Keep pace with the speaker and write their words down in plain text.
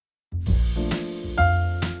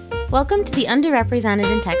Welcome to the Underrepresented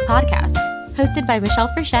in Tech podcast, hosted by Michelle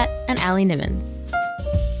Frechette and Allie Nimmons.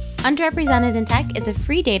 Underrepresented in Tech is a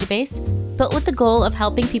free database built with the goal of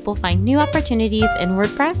helping people find new opportunities in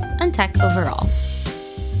WordPress and tech overall.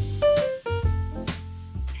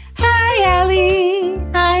 Hi, Allie.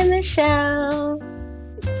 Hi, Michelle.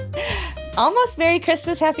 Almost Merry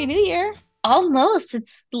Christmas, Happy New Year. Almost.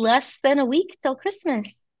 It's less than a week till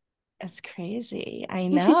Christmas. That's crazy. I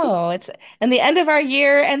know. It's and the end of our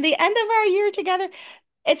year and the end of our year together.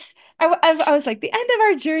 I was like, the end of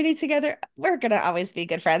our journey together, we're gonna always be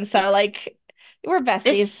good friends. So like we're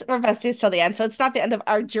besties. We're besties till the end. So it's not the end of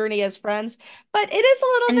our journey as friends, but it is a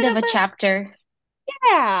little End bit of a chapter.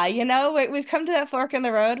 yeah, we've come to that fork in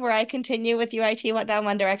the road where I continue with UIT, went down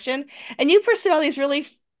one direction, and you pursue all these really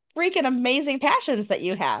freaking amazing passions that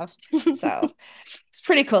you have. So it's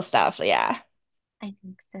pretty cool stuff. Yeah. I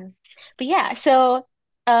think so. But yeah, so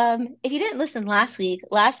if you didn't listen last week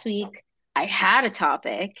I had a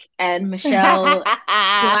topic and Michelle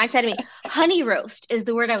blindsided me. Honey roast is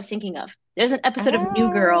the word I was thinking of. There's an episode of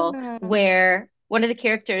New Girl Ah. where one of the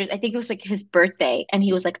characters, I think it was like his birthday, and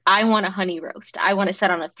he was like, I want a honey roast. I want to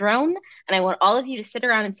sit on a throne and I want all of you to sit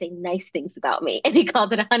around and say nice things about me. And he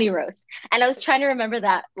called it a honey roast. And I was trying to remember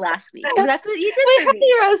that last week. And that's what you did We for me.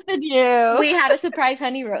 honey roasted you. We had a surprise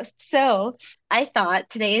honey roast. So I thought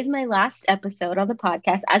today is my last episode on the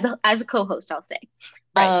podcast as a co-host, I'll say.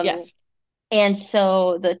 Right. Um, Yes. and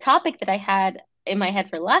so the topic that I had in my head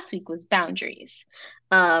for last week was boundaries.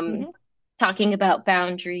 Um, Hmm. Talking about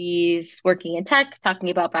boundaries working in tech, talking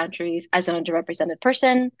about boundaries as an underrepresented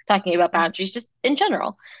person, talking about boundaries just in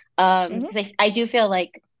general. Hmm. Because I do feel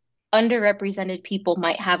like underrepresented people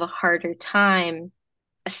might have a harder time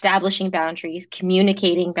establishing boundaries,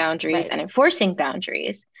 communicating boundaries, Right. and enforcing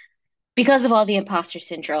boundaries because of all the imposter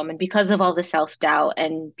syndrome and because of all the self-doubt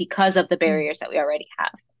and because of the Mm. barriers that we already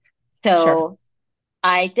have. Sure. So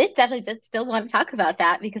I did still want to talk about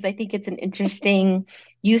that because I think it's an interesting,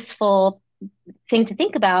 useful thing to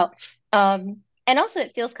think about. And also,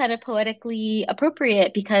 it feels kind of poetically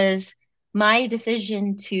appropriate because my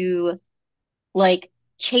decision to like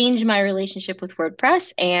change my relationship with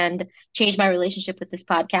WordPress and change my relationship with this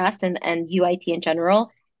podcast and UIT in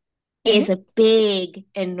general is Hmm. a big,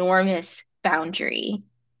 enormous boundary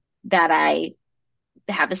that I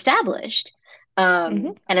have established.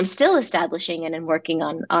 Hmm. And I'm still establishing and I'm working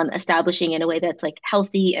on establishing in a way that's like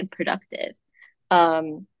healthy and productive.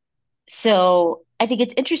 Um, so I think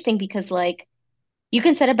it's interesting because like you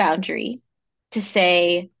can set a boundary to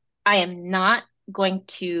say, I am not going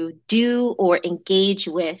to do or engage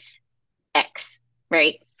with X,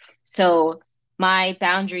 right? So my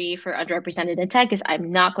boundary for underrepresented in tech is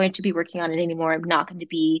I'm not going to be working on it anymore. I'm not going to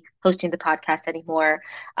be hosting the podcast anymore.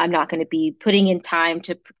 I'm not going to be putting in time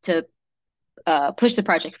to push the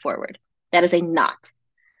project forward. That is a not.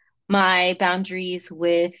 My boundaries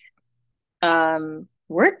with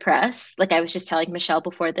WordPress, like I was just telling Michelle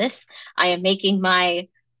before this, I am making my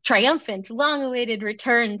triumphant, long-awaited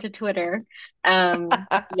return to Twitter. Yeah,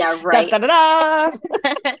 Da, right. da, da,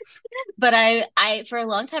 da. But for a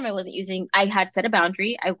long time, I had set a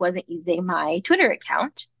boundary. I wasn't using my Twitter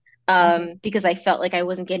account Mhm. because I felt like I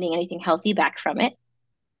wasn't getting anything healthy back from it.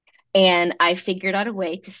 And I figured out a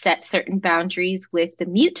way to set certain boundaries with the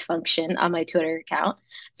mute function on my Twitter account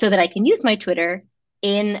so that I can use my Twitter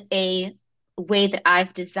in a way that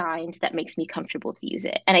I've designed that makes me comfortable to use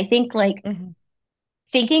it. And I think like Mhm.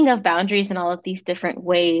 thinking of boundaries in all of these different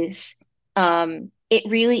ways, it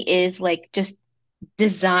really is like just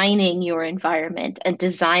designing your environment and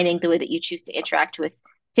designing the way that you choose to interact with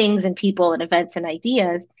things and people and events and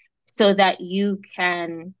ideas so that you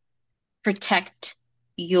can protect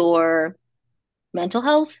your mental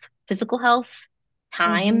health, physical health, Mhm.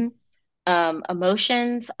 time,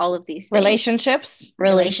 emotions, all of these things, Relationships.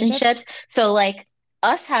 relationships. So, like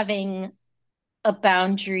us having a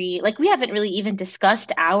boundary, like we haven't really even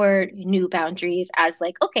discussed our new boundaries as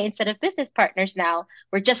like, okay, instead of business partners now,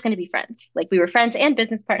 we're just going to be friends. Like we were friends and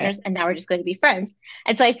business Right. partners, and now we're just going to be friends.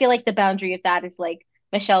 And so I feel like the boundary of that is like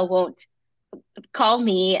Michelle won't call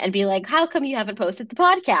me and be like, how come you haven't posted the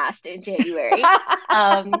podcast in January?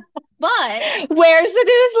 But Where's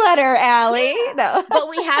the newsletter, Allie? yeah, No. but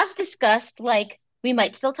we have discussed like we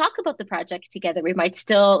might still talk about the project together. We might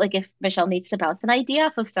still like if Michelle needs to bounce an idea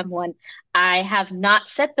off of someone, I have not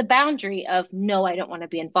set the boundary of no, I don't want to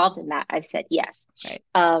be involved in that. I've said yes. Right.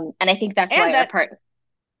 And I think that's And why our that part. Go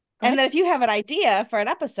and ahead. that if you have an idea for an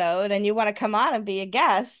episode and you want to come on and be a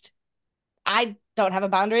guest, I don't have a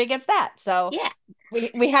boundary against that. So Yeah.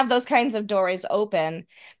 we have those kinds of doors open,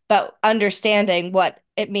 but understanding what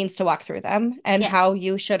it means to walk through them and Yeah. how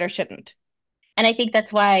you should or shouldn't. And I think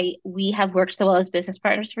that's why we have worked so well as business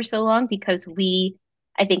partners for so long because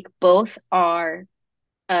I think both are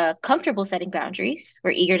comfortable setting boundaries. We're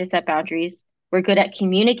eager to set boundaries. We're good at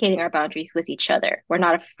communicating our boundaries with each other. We're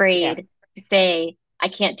not Yeah, afraid to say, I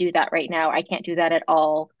can't do that right now. I can't do that at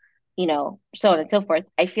all, so on and so forth.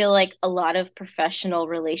 I feel like a lot of professional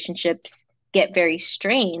relationships get very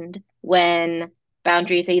strained when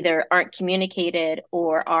boundaries either aren't communicated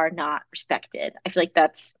or are not respected. I feel like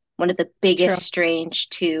that's one of the true. biggest strains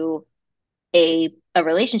to a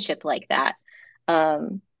relationship like that.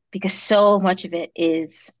 Um, because so much of it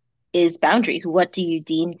is boundaries. What do you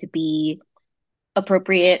deem to be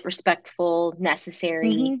appropriate, respectful,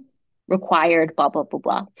 necessary, Hmm. required, blah blah blah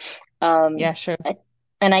blah. Um, Yeah, sure. I-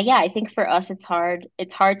 yeah, I think for us it's hard.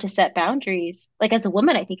 It's hard to set boundaries. Like as a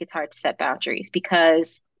woman, I think it's hard to set boundaries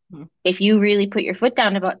because if you really put your foot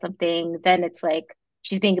down about something, then it's like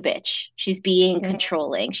she's being a bitch. She's being Mhm.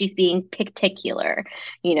 controlling. She's being particular.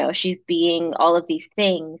 She's being all of these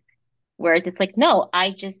things. Whereas it's like, no,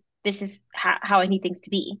 this is how I need things to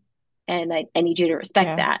be. And I need you to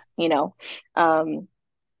respect Yeah. that. Um,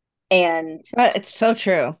 and But it's so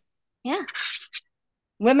true. yeah.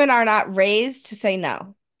 Women are not raised to say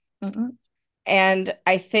no. Mm-mm, And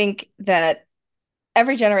I think that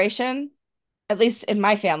every generation, at least in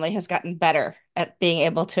my family, has gotten better at being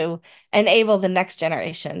able to enable the next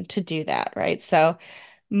generation to do that, right? So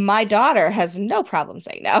my daughter has no problem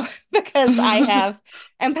saying no because I have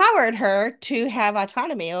empowered her to have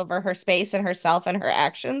autonomy over her space and herself and her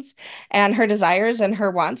actions and her desires and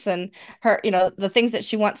her wants and her, the things that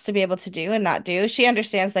she wants to be able to do and not do. She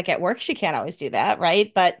understands like at work she can't always do that,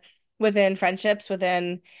 right? But within friendships,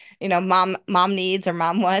 within, mom needs or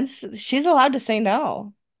mom wants, she's allowed to say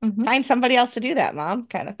no. hmm Find somebody else to do that, mom,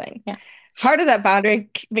 kind of thing. Yeah. Part of that boundary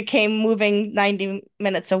became moving 90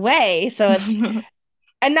 minutes away. So it's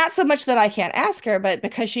and not so much that I can't ask her, but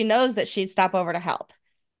because she knows that she'd stop over to help.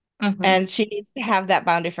 hmm And she needs to have that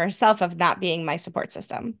boundary for herself of not being my support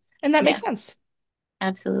system. And that makes Yeah, sense.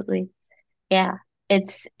 absolutely. Yeah.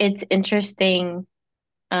 It's interesting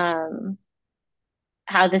um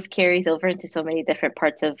how this carries over into so many different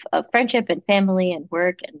parts of friendship and family and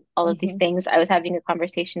work and all of these Hmm. things. I was having a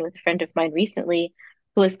conversation with a friend of mine recently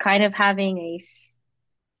who was kind of having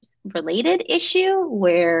related issue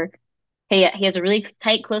where he has a really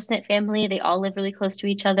tight, close-knit family. They all live really close to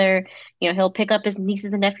each other. He'll pick up his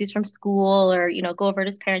nieces and nephews from school or, go over to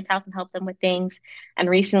his parents' house and help them with things. And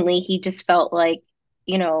recently he just felt like,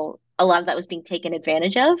 a lot of that was being taken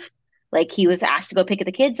advantage of. Like he was asked to go pick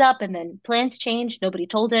the kids up and then plans changed. Nobody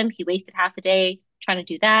told him. He wasted half a day trying to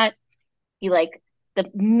do that. He like the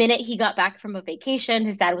minute he got back from a vacation,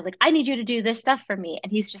 his dad was like, I need you to do this stuff for me.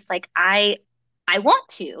 And he's just like, I want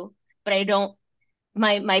to, but I don't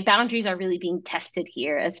my boundaries are really being tested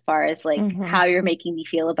here as far as like Hmm. how you're making me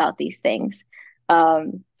feel about these things.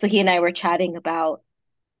 So he and I were chatting about,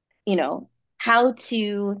 you know, how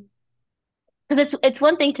to because it's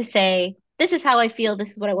one thing to say, this is how I feel,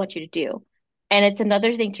 this is what I want you to do. And it's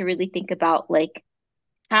another thing to really think about like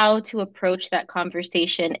how to approach that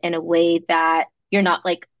conversation in a way that you're not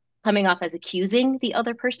like coming off as accusing the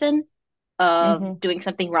other person of Hmm. doing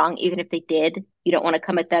something wrong, even if they did. You don't want to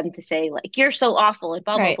come at them to say, like, you're so awful and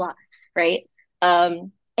blah, blah, Right. blah. Right.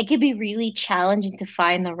 It can be really challenging to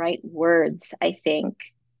find the right words, I think,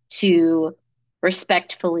 to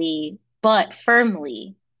respectfully but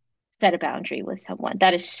firmly set a boundary with someone.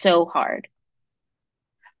 That is so hard.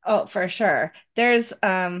 Oh, for sure. There's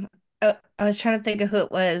I was trying to think of who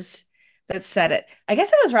it was that said it. I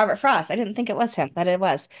guess it was Robert Frost. I didn't think it was him, but it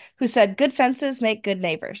was, who said good fences make good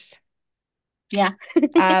neighbors. Yeah,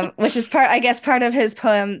 Which is part, I guess, part of his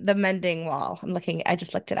poem, The Mending Wall. I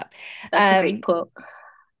just looked it up. that's a great Um, quote.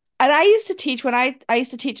 and I used to teach when I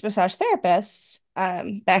used to teach massage therapists,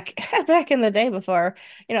 back back in the day before,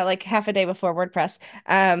 like half a day before WordPress.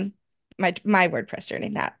 My WordPress journey,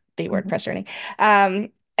 not the Mhm, WordPress journey. Um,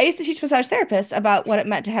 I used to teach massage therapists about what it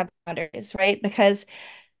meant to have boundaries, right? Because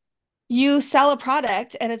you sell a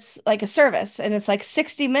product and it's like a service and it's like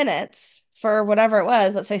 60 minutes for whatever it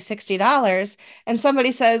was, let's say $60, and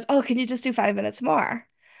somebody says, "Oh, can you just do 5 minutes more?"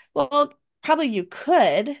 Well, probably you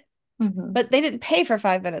could, mhm, but they didn't pay for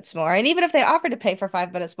 5 minutes more. And even if they offered to pay for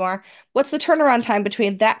 5 minutes more, what's the turnaround time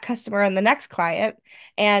between that customer and the next client?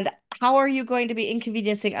 And how are you going to be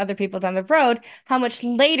inconveniencing other people down the road? How much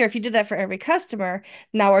later, if you did that for every customer,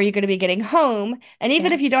 now are you going to be getting home? And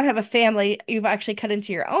even Yeah, if you don't have a family, you've actually cut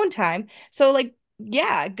into your own time. So, like,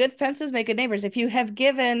 yeah, good fences make good neighbors. If you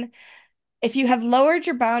have lowered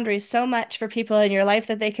your boundaries so much for people in your life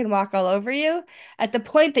that they can walk all over you, at the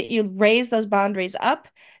point that you raise those boundaries up,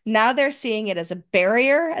 Now they're seeing it as a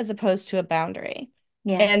barrier as opposed to a boundary.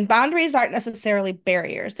 Yeah. And boundaries aren't necessarily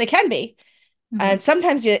barriers. They can be, Hmm. and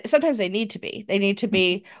sometimes they need to be. They need to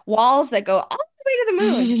be walls that go all the way to the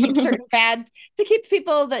moon to keep certain bad, to keep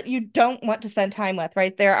people that you don't want to spend time with,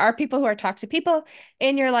 right? There are people who are toxic people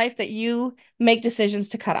in your life that you make decisions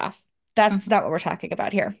to cut off. That's Hmm. not what we're talking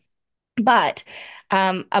about here. But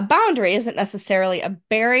a boundary isn't necessarily a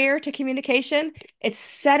barrier to communication. It's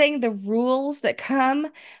setting the rules that come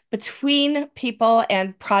between people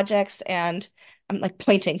and projects. And I'm like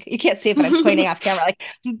pointing. You can't see it, but I'm pointing off camera. Like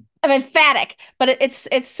I'm emphatic. But it's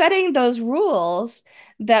setting those rules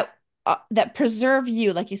that that preserve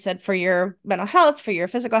you, like you said, for your mental health, for your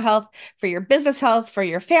physical health, for your business health, for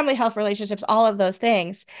your family health, relationships, all of those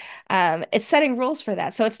things. It's setting rules for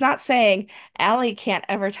that. So it's not saying Allie can't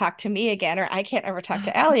ever talk to me again, or I can't ever talk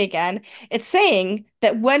to Allie again. It's saying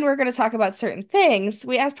that when we're going to talk about certain things,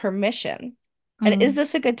 we ask permission. And is Mm,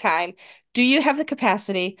 this a good time? Do you have the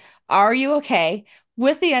capacity? Are you okay?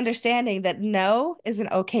 With the understanding that no is an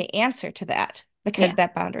okay answer to that because yeah,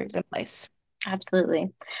 that boundary is in place.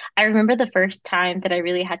 absolutely. I remember the first time that I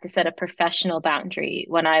really had to set a professional boundary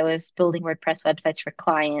when I was building WordPress websites for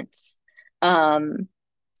clients. Um,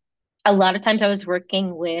 a lot of times I was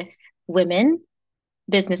working with women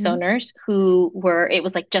business Mhm, owners who were, it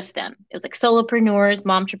was like just them. It was like solopreneurs,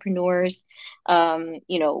 momtrepreneurs,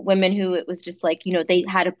 women who it was just like, they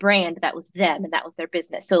had a brand that was them and that was their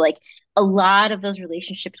business. So like a lot of those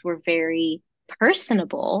relationships were very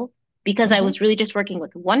personable because I mhm, was really just working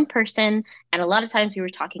with one person. And a lot of times we were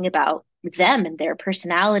talking about them and their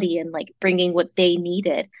personality and like bringing what they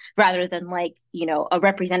needed rather than like, a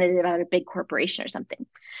representative at a big corporation or something.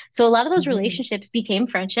 So a lot of those mhm, relationships became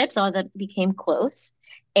friendships, all that became close.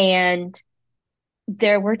 And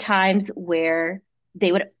there were times where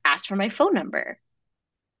they would ask for my phone number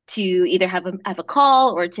to either have a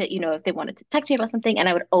call or to, if they wanted to text me about something. And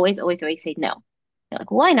I would always, always, always say no. They're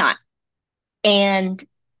like, why not? And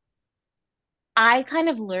I kind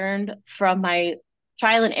of learned from my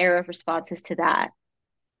trial and error of responses to that.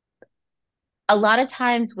 A lot of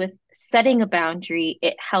times with setting a boundary,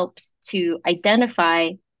 it helps to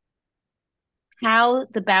identify how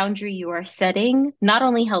the boundary you are setting not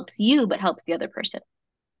only helps you, but helps the other person.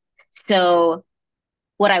 So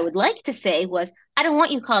what I would like to say was, I don't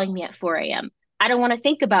want you calling me at 4 a.m. I don't want to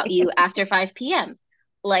think about you after 5 p.m.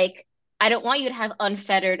 Like, I don't want you to have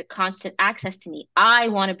unfettered, constant access to me. I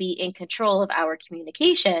want to be in control of our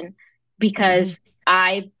communication mhm. because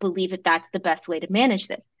I believe that that's the best way to manage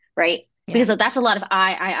this, right? Yeah. Because that's a lot of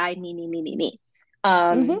me.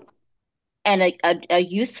 Mhm, And a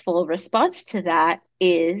useful response to that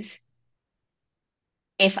is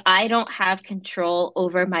if I don't have control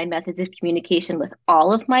over my methods of communication with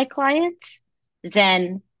all of my clients,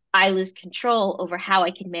 then I lose control over how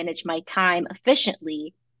I can manage my time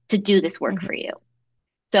efficiently to do this work mhm, for you.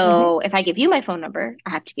 mhm. So if I give you my phone number,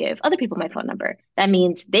 I have to give other people my phone number. That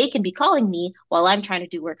means they can be calling me while I'm trying to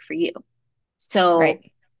do work for you. So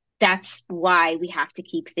Right. that's why we have to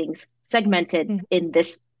keep things segmented Mhm. in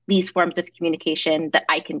these forms of communication that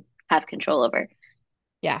I can have control over.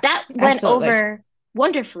 Yeah, That went absolutely. over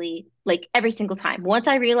wonderfully, like every single time. Once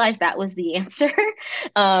I realized that was the answer,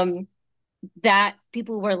 um, that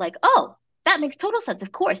people were like, "Oh, that makes total sense,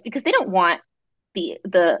 of course," because they don't want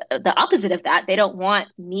the opposite of that. They don't want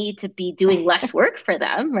me to be doing less work for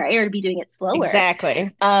them, right? Or to be doing it slower.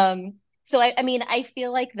 Exactly. So I mean, I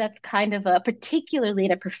feel like that's kind of particularly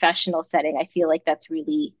in a professional setting, I feel like that's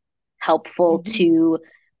really helpful Mhm. to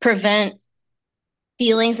prevent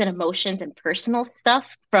feelings and emotions and personal stuff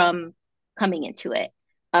from coming into it.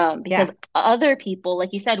 Because Yeah. other people,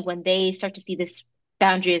 like you said, when they start to see this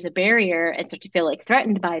boundary as a barrier and start to feel like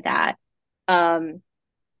threatened by that, um,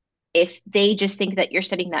 if they just think that you're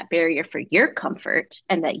setting that barrier for your comfort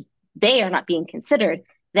and that they are not being considered,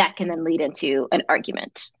 that can then lead into an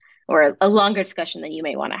argument or a longer discussion than you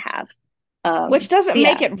may want to have. Which So doesn't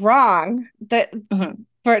make yeah. it wrong that Hmm.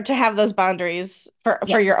 for to have those boundaries for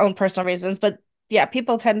Yeah. your own personal reasons. But yeah,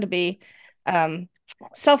 people tend to be um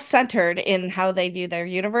self-centered in how they view their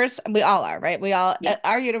universe. And we all are, right? We all Yeah.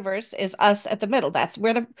 our universe is us at the middle. That's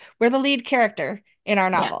we're the lead character in our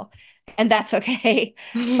Yeah. novel. And that's okay.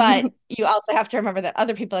 But you also have to remember that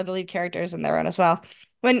other people are the lead characters in their own as well.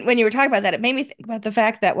 When you were talking about that, it made me think about the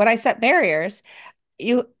fact that when I set barriers,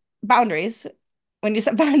 you boundaries, when you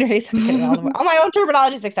set boundaries, I'm getting all my own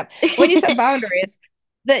terminologies mixed up. When you set boundaries,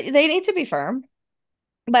 that they need to be firm,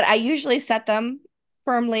 but I usually set them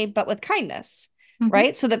firmly, but with kindness, Mhm.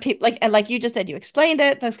 right? So that people like and like you just did, you explained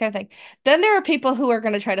it, this kind of thing. Then there are people who are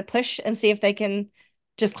going to try to push and see if they can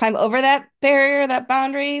just climb over that barrier, that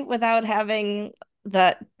boundary, without having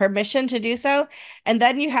the permission to do so. And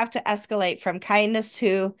then you have to escalate from kindness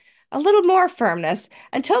to a little more firmness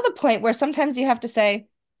until the point where sometimes you have to say,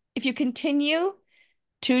 if you continue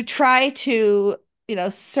to try to,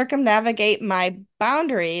 circumnavigate my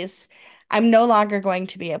boundaries, I'm no longer going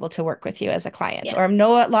to be able to work with you as a client, Yeah. or I'm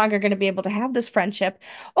no longer going to be able to have this friendship,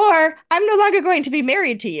 or I'm no longer going to be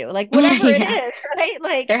married to you, like whatever it Yeah. is, right?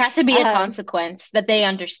 There Like, has to be a um, consequence that they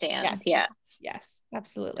understand. yes. Yeah, Yes,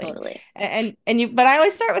 absolutely. totally. But I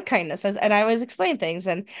always start with kindness and I always explain things.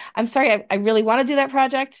 And I'm sorry, I really want to do that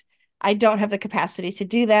project. I don't have the capacity to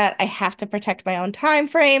do that. I have to protect my own time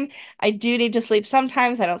frame. I do need to sleep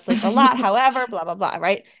sometimes. I don't sleep a lot, however, blah, blah, blah,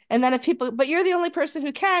 right? And then if people, but you're the only person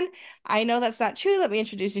who can, I know that's not true. Let me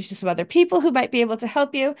introduce you to some other people who might be able to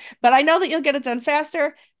help you. But I know that you'll get it done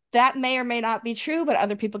faster. That may or may not be true, but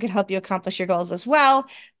other people can help you accomplish your goals as well.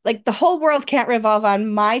 Like the whole world can't revolve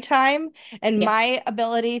on my time and Yeah, my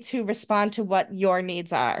ability to respond to what your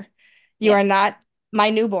needs are. You yeah. are not my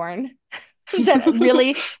newborn that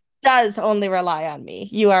really does only rely on me.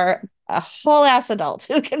 You are a whole ass adult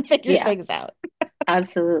who can figure Yeah, things out.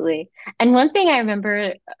 absolutely. And one thing I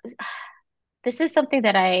remember, this is something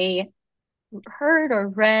that I heard or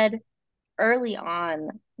read early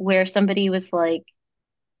on where somebody was like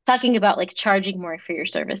talking about like charging more for your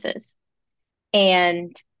services.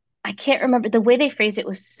 And I can't remember the way they phrased it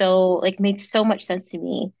was so like made so much sense to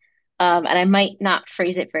me. And I might not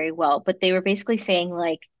phrase it very well, but they were basically saying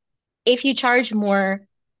like if you charge more,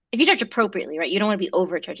 if you charge appropriately, right? You don't want to be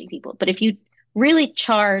overcharging people, but if you really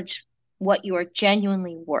charge what you are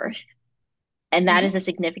genuinely worth, and that is Hmm. a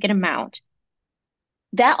significant amount,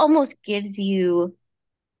 that almost gives you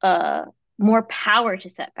uh more power to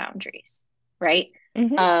set boundaries, right?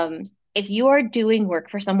 Hmm. Um, if you are doing work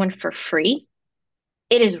for someone for free,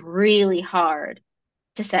 it is really hard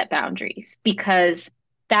to set boundaries because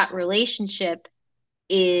that relationship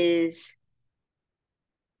is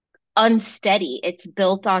unsteady. It's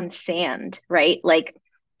built on sand, right? Like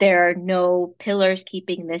there are no pillars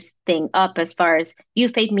keeping this thing up as far as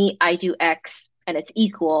you've paid me, I do X, and it's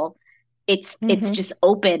equal. It's Hmm. just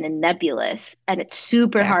open and nebulous, and it's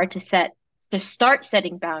super Yeah. hard to start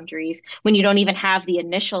setting boundaries when you don't even have the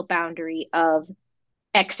initial boundary of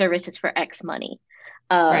X services for X money.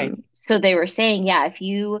 Right. So they were saying, yeah, if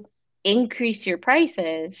you increase your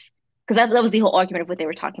prices, because that was the whole argument of what they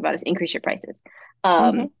were talking about is increase your prices.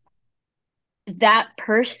 Um, Hmm. that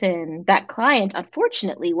person, that client,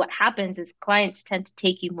 unfortunately, what happens is clients tend to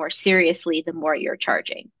take you more seriously the more you're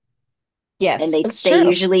charging. And Yes, they it's they true.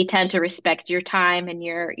 usually tend to respect your time and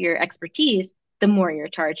your expertise the more you're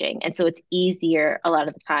charging. And so it's easier a lot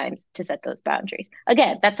of the times to set those boundaries.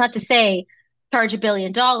 Again, that's not to say charge $1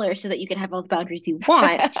 billion so that you can have all the boundaries you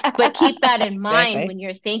want, but keep that in mind Exactly. when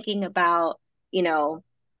you're thinking about, you know,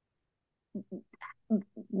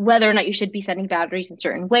 whether or not you should be setting boundaries in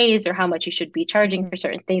certain ways or how much you should be charging Hmm. for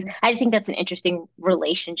certain things. I just think that's an interesting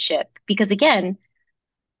relationship because again,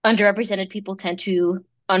 underrepresented people tend to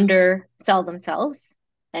undersell themselves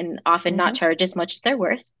and often not Hmm. charge as much as they're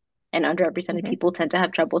worth. And underrepresented Hmm. people tend to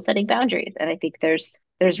have trouble setting boundaries. And I think there's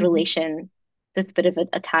Hmm. relation, there's a bit of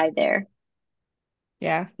a tie there.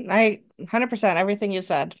 Yeah, I 100% everything you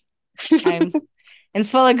said. I'm in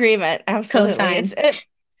full agreement. Absolutely. Cosign.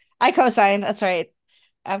 I co-sign. That's right.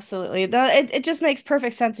 Absolutely. It just makes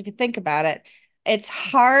perfect sense if you think about it. It's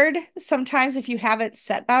hard sometimes if you haven't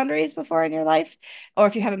set boundaries before in your life, or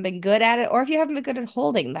if you haven't been good at it, or if you haven't been good at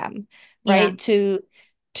holding them, Yeah. right?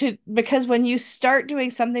 Because when you start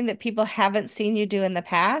doing something that people haven't seen you do in the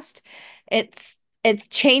past, it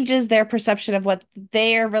changes their perception of what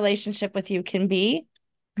their relationship with you can be.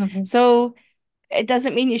 Hmm. So it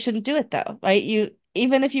doesn't mean you shouldn't do it though. Right? You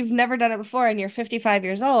even if you've never done it before and you're 55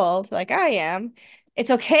 years old, like I am,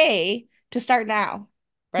 it's okay to start now,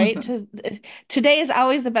 right? Hmm. Today is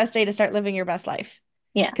always the best day to start living your best life.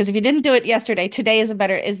 Yeah. Because if you didn't do it yesterday, today is a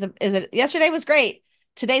better is it yesterday was great.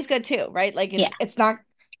 Today's good too, right? Like Yeah. it's not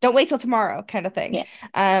don't wait till tomorrow kind of thing. Yeah.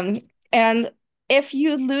 And if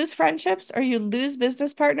you lose friendships or you lose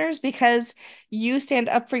business partners because you stand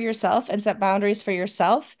up for yourself and set boundaries for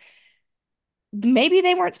yourself, maybe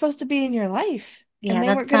they weren't supposed to be in your life and Yeah.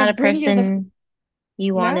 they weren't That's going to not a bring you the person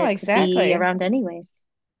you no, wanted to be exactly. around anyways.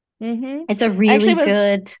 Hmm. It's a I actually really was,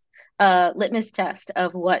 good litmus test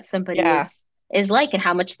of what somebody yeah, is like and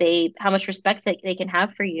how much respect they can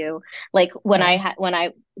have for you. Like yeah. when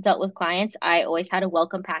I dealt with clients, I always had a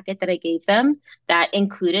welcome packet that I gave them that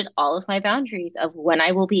included all of my boundaries of when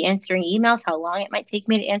I will be answering emails, how long it might take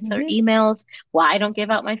me to answer Hmm. emails, why I don't give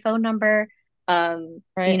out my phone number,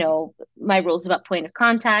 you Right. know, my rules about point of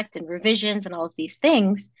contact and revisions and all of these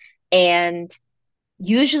things. And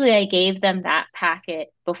usually I gave them that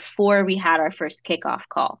packet before we had our first kickoff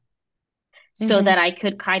call so Hmm. that I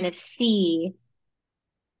could kind of see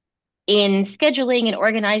in scheduling and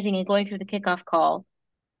organizing and going through the kickoff call,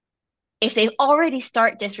 if they already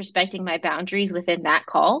start disrespecting my boundaries within that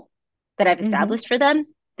call that I've Hmm. established for them,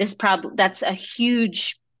 this probably that's a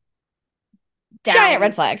huge Giant down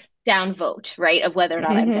red flag. down vote, right, of whether or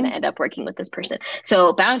not I'm going to Hmm. end up working with this person.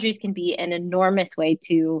 So boundaries can be an enormous way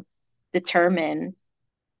to determine,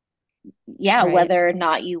 yeah, Right. whether or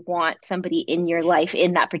not you want somebody in your life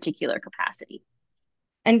in that particular capacity.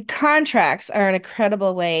 And contracts are an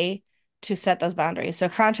incredible way to set those boundaries. So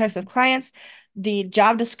contracts with clients, the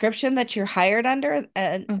job description that you're hired under,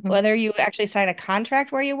 and Hmm. whether you actually sign a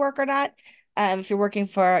contract where you work or not, if you're working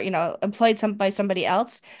for, employed by somebody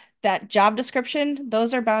else, that job description,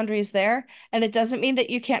 those are boundaries there. And it doesn't mean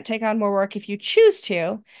that you can't take on more work if you choose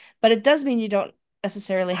to, but it does mean you don't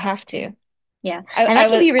necessarily Have have to. to. Yeah. I, And that I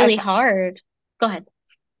can was be really hard. Go ahead.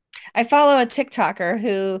 I follow a TikToker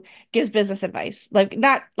who gives business advice, like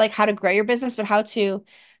not like how to grow your business, but how to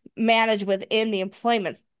manage within the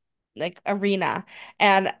employment like arena.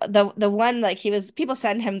 And the one like he was people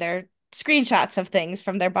send him their screenshots of things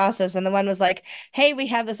from their bosses, and the one was like, "Hey, we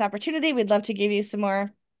have this opportunity. We'd love to give you some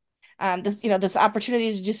more this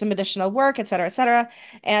opportunity to do some additional work, et cetera, et cetera."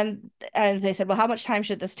 And they said, well, how much time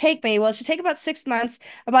should this take me? Well, it should take about 6 months.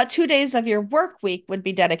 About 2 days of your work week would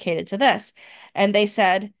be dedicated to this. And they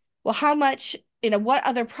said, well, how much, what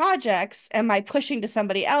other projects am I pushing to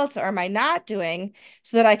somebody else or am I not doing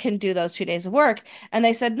so that I can do those 2 days of work? And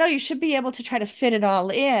they said, no, you should be able to try to fit it all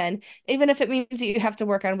in, even if it means that you have to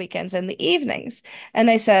work on weekends and the evenings. And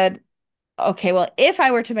they said, okay, well, if I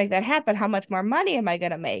were to make that happen, how much more money am I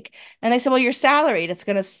going to make? And they said, well, you're salaried. It's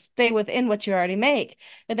going to stay within what you already make.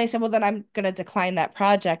 And they said, well, then I'm going to decline that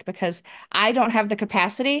project because I don't have the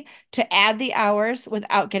capacity to add the hours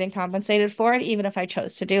without getting compensated for it, even if I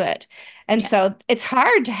chose to do it. And Yeah. so it's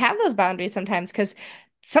hard to have those boundaries sometimes because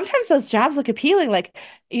sometimes those jobs look appealing, like,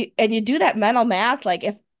 and you do that mental math, like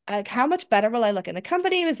if like how much better will I look in the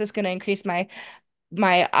company? Is this going to increase my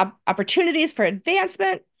opportunities for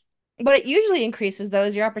advancement? What it usually increases, though,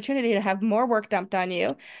 is your opportunity to have more work dumped on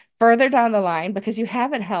you further down the line because you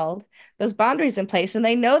haven't held those boundaries in place. And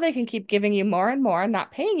they know they can keep giving you more and more,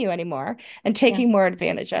 not paying you anymore, and Yeah. taking more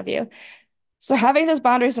advantage of you. So, having those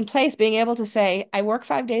boundaries in place, being able to say, I work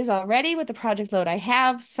 5 days already with the project load I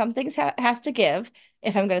have, some things has to give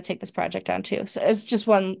if I'm going to take this project on too. So, it's just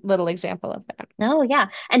one little example of that. No, yeah.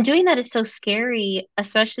 And doing that is so scary,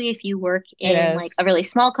 especially if you work It in like is. a really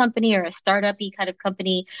small company or a startup-y kind of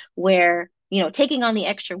company where, taking on the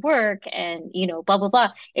extra work and, blah, blah, blah.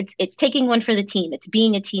 It's taking one for the team. It's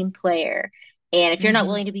being a team player. And if you're not Hmm.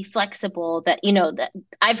 willing to be flexible, that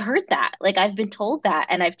I've heard that. Like I've been told that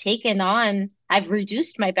and I've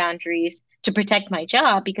reduced my boundaries to protect my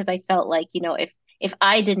job because I felt like, if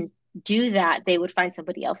I didn't do that, they would find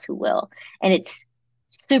somebody else who will. And it's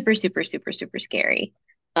super, super, super, super scary.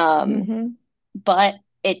 Um, Hmm. but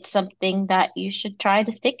it's something that you should try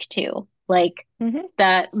to stick to. Like Hmm.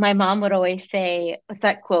 that my mom would always say, what's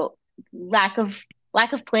that quote? Lack of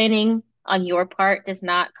planning on your part does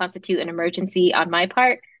not constitute an emergency on my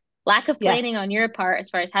part. Lack of planning Yes, on your part, as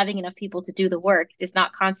far as having enough people to do the work, does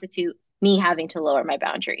not constitute me having to lower my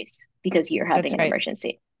boundaries because you're having that's an right.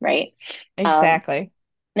 emergency, right? Um, Exactly.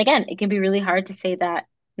 and again, it can be really hard to say that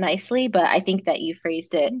nicely, but I think that you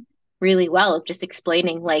phrased it really well of just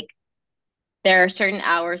explaining like there are certain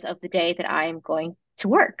hours of the day that I am going to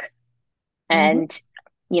work. Hmm. And,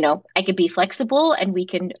 I could be flexible and we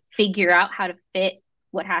can figure out how to fit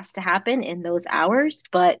what has to happen in those hours.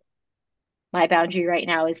 But my boundary right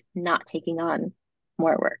now is not taking on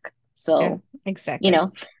more work. Yeah, So, you exactly.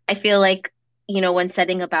 know, I feel like, when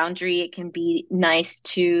setting a boundary, it can be nice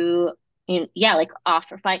to, yeah, like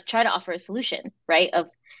try to offer a solution, right? Of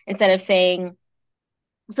instead of saying,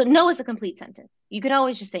 so no is a complete sentence. You can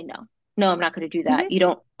always just say no. No, I'm not going to do that. Hmm. You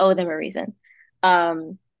don't owe them a reason.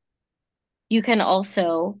 Um, you can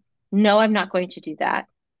also, no, I'm not going to do that.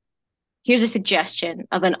 Here's a suggestion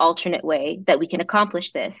of an alternate way that we can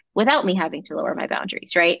accomplish this without me having to lower my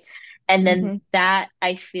boundaries, right? And then Hmm. that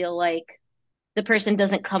I feel like the person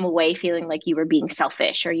doesn't come away feeling like you were being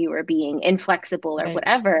selfish or you were being inflexible or Right.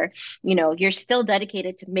 whatever. You're still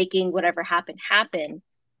dedicated to making whatever happen,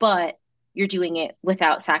 but you're doing it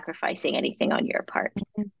without sacrificing anything on your part.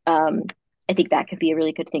 Mhm. Um, I think that could be a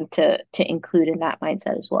really good thing to include in that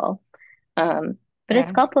mindset as well. But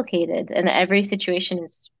it's Yeah. complicated, and every situation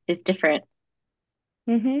is different.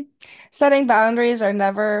 Hmm. Setting boundaries are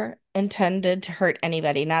never intended to hurt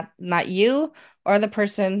anybody, not you or the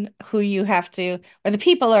person who you have to, or the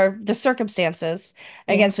people or the circumstances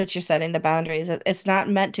Yeah. against which you're setting the boundaries. It's not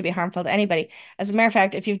meant to be harmful to anybody. As a matter of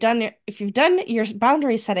fact, if you've done your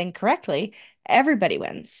boundary setting correctly, everybody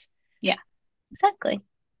wins. Yeah. Exactly.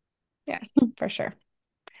 Yeah, for sure.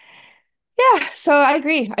 Yeah, so I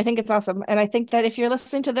agree. I think it's awesome. And I think that if you're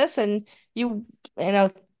listening to this and you know,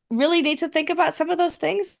 really need to think about some of those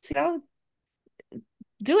things,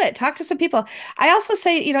 do it. Talk to some people. I also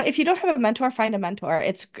say, if you don't have a mentor, find a mentor.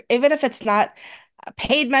 It's even if it's not a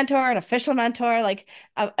paid mentor, an official mentor, like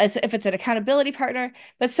as if it's an accountability partner,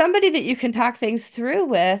 but somebody that you can talk things through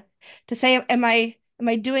with to say, am I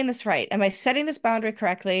doing this right? Am I setting this boundary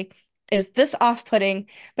correctly? Is this off-putting?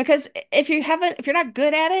 Because if you're not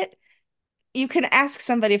good at it, you can ask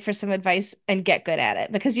somebody for some advice and get good at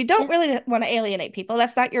it because you don't Yeah. really want to alienate people.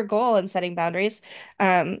 That's not your goal in setting boundaries.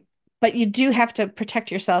 Um, but you do have to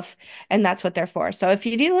protect yourself, and that's what they're for. So if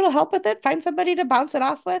you need a little help with it, find somebody to bounce it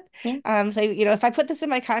off with. Yeah. Say, if I put this in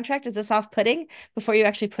my contract, is this off-putting before you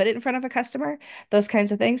actually put it in front of a customer? Those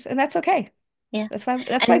kinds of things, and that's okay. Yeah. That's why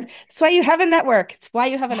And that's why you have a network. It's why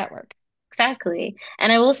you have a yeah, network. exactly.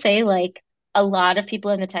 And I will say, like, a lot of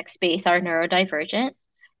people in the tech space are neurodivergent.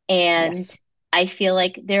 And Yes. I feel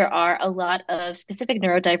like there are a lot of specific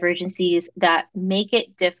neurodivergencies that make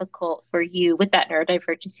it difficult for you with that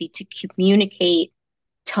neurodivergency to communicate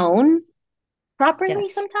tone properly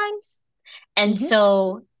Yes. sometimes. And Hmm.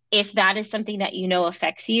 so, if that is something that you know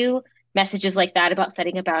affects you, messages like that about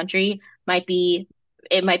setting a boundary might be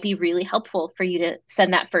really helpful for you to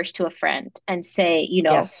send that first to a friend and say,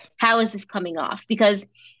 Yes. how is this coming off? Because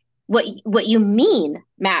what you mean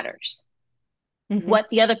matters. Hmm. What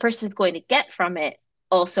the other person is going to get from it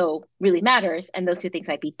also really matters, and those two things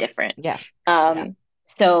might be different. Yeah. Yeah.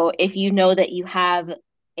 So if you know that you have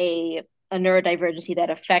a a neurodivergency that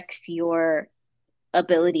affects your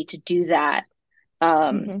ability to do that,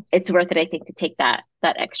 Hmm. it's worth it, I think, to take that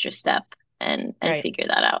extra step and Right. figure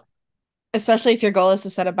that out. Especially if your goal is to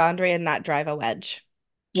set a boundary and not drive a wedge.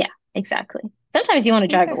 Yeah, exactly. Sometimes you want to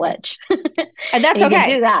drive a Exactly. wedge, And and that's you can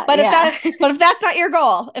do okay. that. But if Yeah, that's not your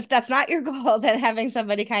goal, if that's not your goal, then having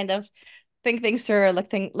somebody kind of think things through or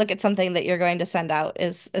look at something that you're going to send out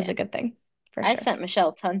is yeah. a good thing for I've sure. sent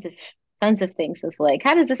Michelle tons of things of like,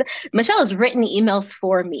 how does this? Michelle has written emails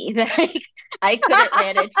for me that I couldn't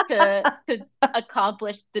manage to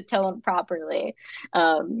accomplish the tone properly.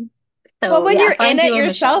 Um, Well, so when yeah, you're in find it you a Michelle.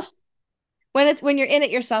 yourself, when you're in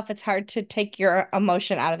it yourself, it's hard to take your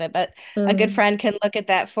emotion out of it. But a good Mm, friend can look at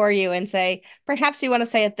that for you and say, perhaps you want to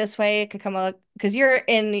say it this way. It could come up because you're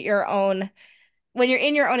in your own when you're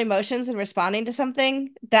in your own emotions and responding to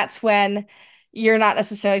something, that's when you're not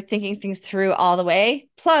necessarily thinking things through all the way.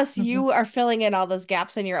 Plus, mhm. you are filling in all those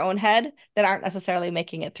gaps in your own head that aren't necessarily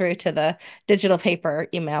making it through to the digital paper,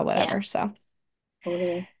 email, Yeah, whatever. So,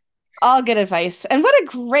 totally. all good advice. And what a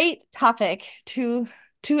great topic to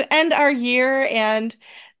end our year and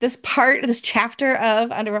this chapter of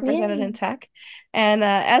underrepresented in Yeah, tech. And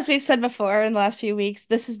as we've said before in the last few weeks,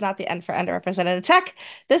 this is not the end for underrepresented in tech.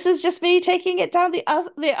 This is just me taking it down the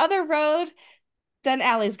other road than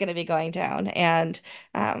Allie's going to be going down. And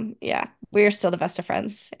yeah, we are still the best of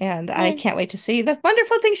friends. And I yeah, can't wait to see the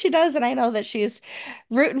wonderful things she does. And I know that she's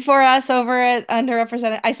rooting for us over at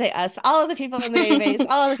underrepresented. I say us, all of the people in the database,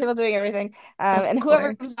 all of the people doing everything, of and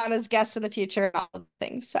whoever comes course. on as guests in the future, all of the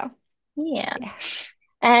things. So Yeah. yeah,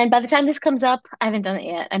 And by the time this comes up, I haven't done it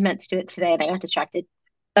yet. I meant to do it today and I got distracted.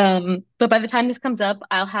 But by the time this comes up,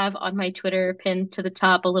 I'll have on my Twitter pinned to the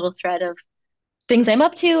top a little thread of things I'm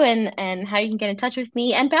up to and how you can get in touch with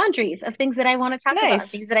me and boundaries of things that I want to talk about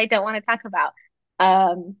and nice. things that I don't want to talk about.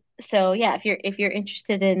 So yeah, if you're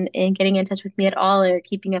interested in getting in touch with me at all or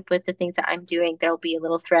keeping up with the things that I'm doing, there'll be a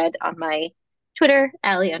little thread on my Twitter,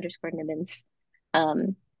 Allie_Nimmons.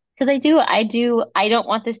 Because I don't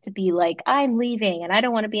want this to be like I'm leaving and I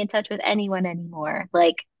don't want to be in touch with anyone anymore.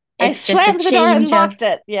 Like I it's just a slammed the door and change of locked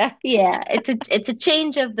it. Yeah, yeah, it's a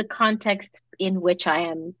change of the context in which I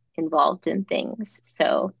am involved in things.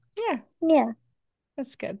 So, yeah, yeah.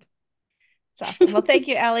 that's good. It's awesome. Well, thank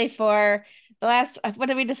you, Ellie, for the last, what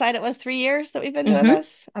did we decide it was 3 years that we've been doing Hmm.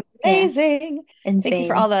 this? Yeah, Amazing. Thank you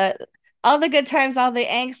for insane. all the good times, all the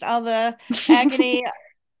angst, all the agony.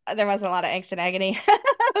 There wasn't a lot of angst and agony,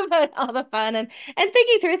 but all the fun and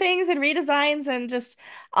thinking through things and redesigns and just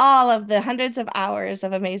all of the hundreds of hours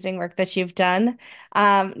of amazing work that you've done,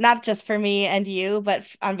 not just for me and you, but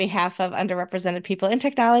on behalf of underrepresented people in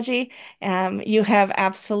technology. You have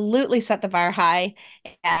absolutely set the bar high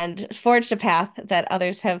and forged a path that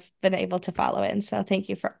others have been able to follow in. So thank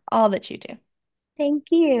you for all that you do. Thank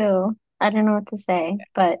you. I don't know what to say,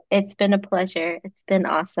 but it's been a pleasure. It's been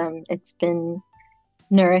awesome. It's been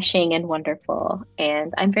nourishing and wonderful,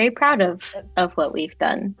 and I'm very proud of what we've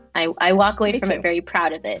done. I walk away Me from it too. very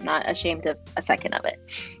proud of it, not ashamed of a second of it.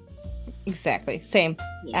 Exactly. Same.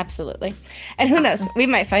 Yeah, Absolutely. And who knows? awesome. We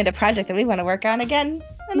might find a project that we want to work on again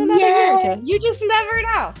in another year or Yeah, two. You just never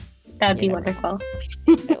know. that'd You be never know. wonderful.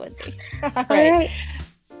 It would be. All All right. right,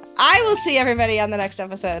 I will see everybody on the next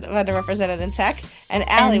episode of Underrepresented in Tech, and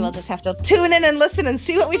Allie will and just have to tune in and listen and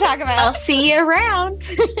see what we talk I'll about. see you around.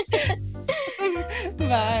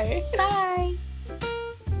 Bye. Bye.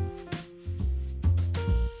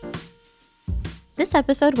 This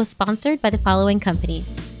episode was sponsored by the following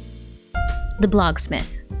companies. The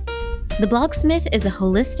Blogsmith. The Blogsmith is a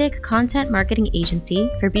holistic content marketing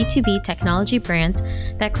agency for B2B technology brands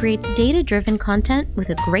that creates data-driven content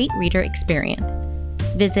with a great reader experience.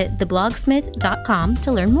 Visit theblogsmith.com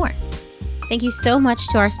to learn more. Thank you so much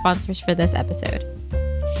to our sponsors for this episode.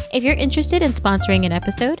 If you're interested in sponsoring an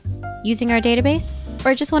episode, using our database,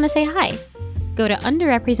 or just want to say hi, go to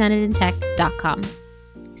underrepresentedintech.com.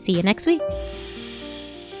 See you next week.